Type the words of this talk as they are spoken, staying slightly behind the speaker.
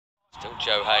Still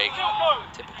Joe Haig.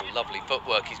 Typical lovely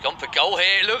footwork. He's gone for goal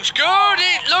here. It looks good.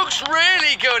 It looks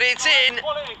really good. It's in.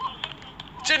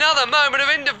 It's another moment of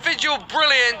individual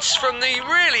brilliance from the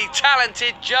really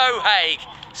talented Joe Haig.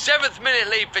 7th minute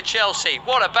lead for Chelsea.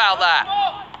 What about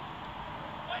that?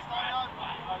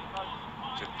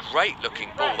 It's a great looking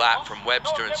ball that from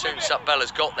Webster, and soon Sutbell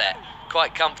has got there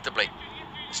quite comfortably.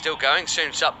 Still going,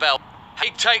 soon Sutbell.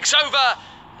 Haig takes over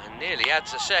and nearly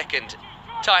adds a second.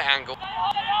 Tight angle.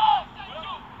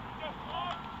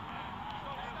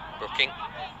 Brooking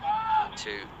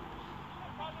to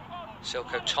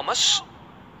Silko Thomas.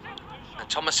 And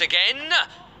Thomas again.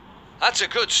 That's a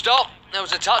good stop. There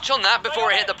was a touch on that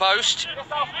before it hit the post.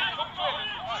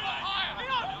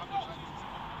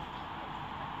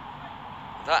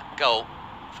 That goal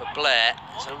for Blair.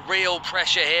 There's a real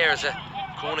pressure here as a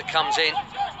corner comes in.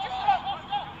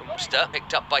 Webster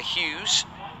picked up by Hughes.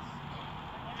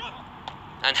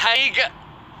 And Haig.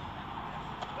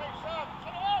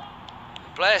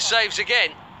 Blair saves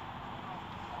again.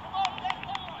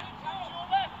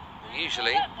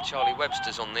 Usually Charlie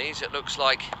Webster's on these. It looks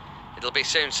like it'll be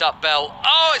soon Sutbell.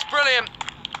 Oh, it's brilliant.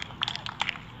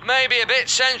 Maybe a bit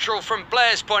central from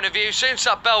Blair's point of view. Soon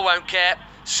Sutbell won't care.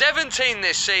 17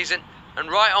 this season, and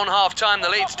right on half-time the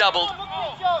lead's doubled.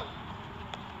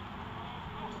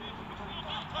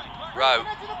 Rowe.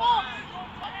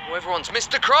 Oh, everyone's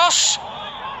missed the cross,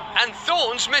 and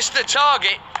Thorne's missed the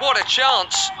target. What a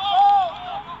chance.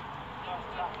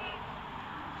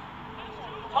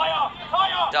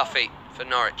 Duffy for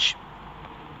Norwich.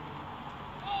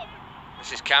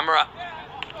 This is Camera,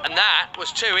 and that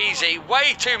was too easy.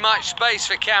 Way too much space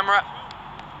for Camera.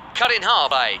 Cut in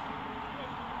half.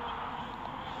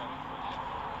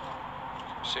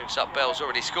 Soon Sutbell's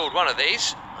already scored one of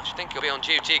these. I should think he'll be on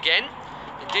duty again.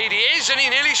 Indeed he is, and he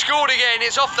nearly scored again.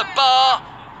 It's off the bar,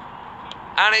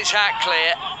 and it's hat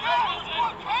clear.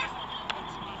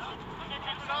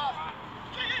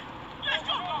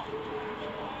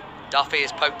 Duffy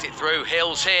has poked it through.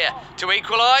 Hill's here to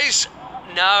equalise.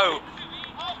 No,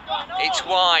 it's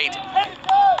wide.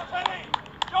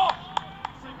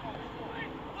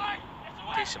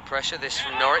 Decent pressure, this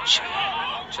from Norwich.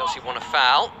 Chelsea want a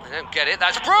foul. They don't get it.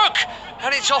 That's Brook,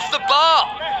 and it's off the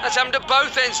bar. That's happened at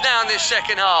both ends now in this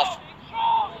second half.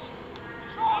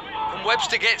 And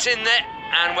Webster gets in there,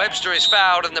 and Webster is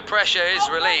fouled, and the pressure is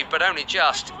relieved, but only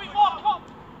just.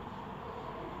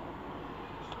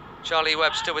 Charlie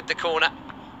Webster with the corner,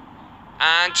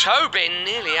 and Tobin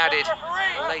nearly added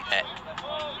late there.